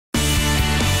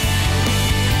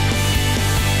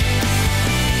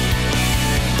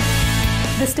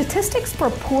statistics for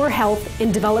poor health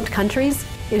in developed countries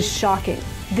is shocking.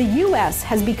 The US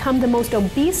has become the most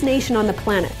obese nation on the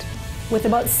planet, with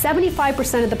about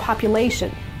 75% of the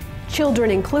population,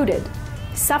 children included,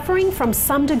 suffering from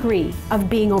some degree of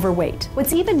being overweight.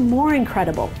 What's even more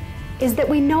incredible is that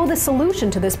we know the solution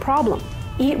to this problem: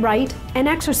 eat right and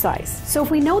exercise. So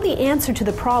if we know the answer to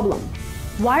the problem,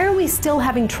 why are we still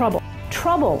having trouble?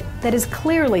 Trouble that is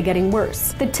clearly getting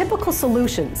worse. The typical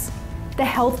solutions, the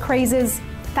health crazes,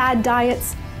 fad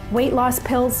diets, weight loss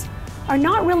pills, are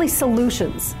not really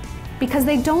solutions because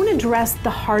they don't address the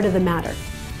heart of the matter,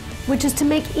 which is to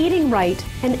make eating right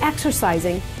and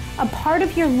exercising a part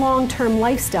of your long-term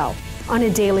lifestyle on a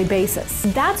daily basis.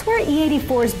 That's where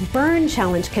E84's Burn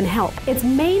Challenge can help. Its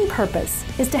main purpose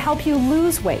is to help you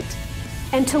lose weight,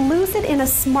 and to lose it in a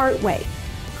smart way,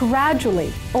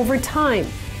 gradually, over time,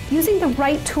 using the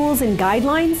right tools and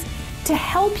guidelines to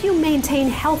help you maintain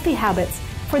healthy habits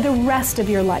for the rest of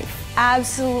your life.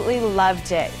 Absolutely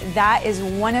loved it. That is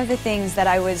one of the things that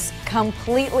I was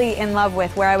completely in love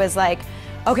with, where I was like,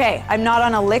 okay, I'm not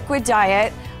on a liquid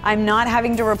diet. I'm not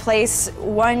having to replace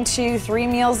 1, 2, 3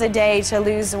 meals a day to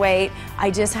lose weight.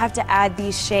 I just have to add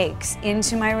these shakes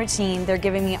into my routine. They're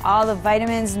giving me all the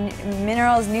vitamins,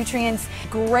 minerals, nutrients,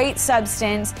 great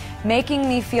substance, making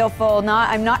me feel full.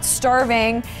 I'm not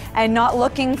starving and not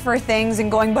looking for things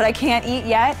and going, but I can't eat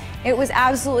yet. It was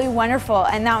absolutely wonderful.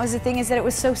 And that was the thing, is that it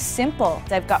was so simple.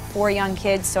 I've got 4 young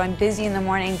kids, so I'm busy in the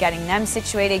morning getting them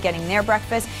situated, getting their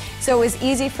breakfast. So it was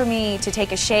easy for me to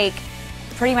take a shake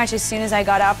pretty much as soon as I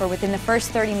got up, or within the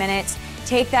first 30 minutes,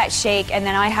 take that shake, and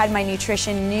then I had my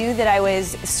nutrition, knew that I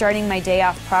was starting my day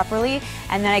off properly,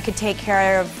 and then I could take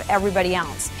care of everybody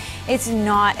else. It's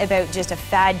not about just a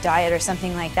fad diet or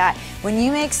something like that. When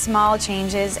you make small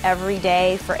changes every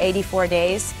day for 84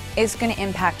 days, it's going to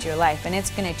impact your life, and it's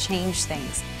going to change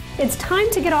things. It's time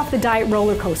to get off the diet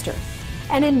roller coaster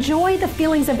and enjoy the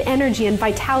feelings of energy and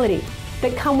vitality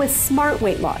that come with smart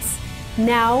weight loss,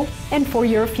 now and for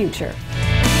your future.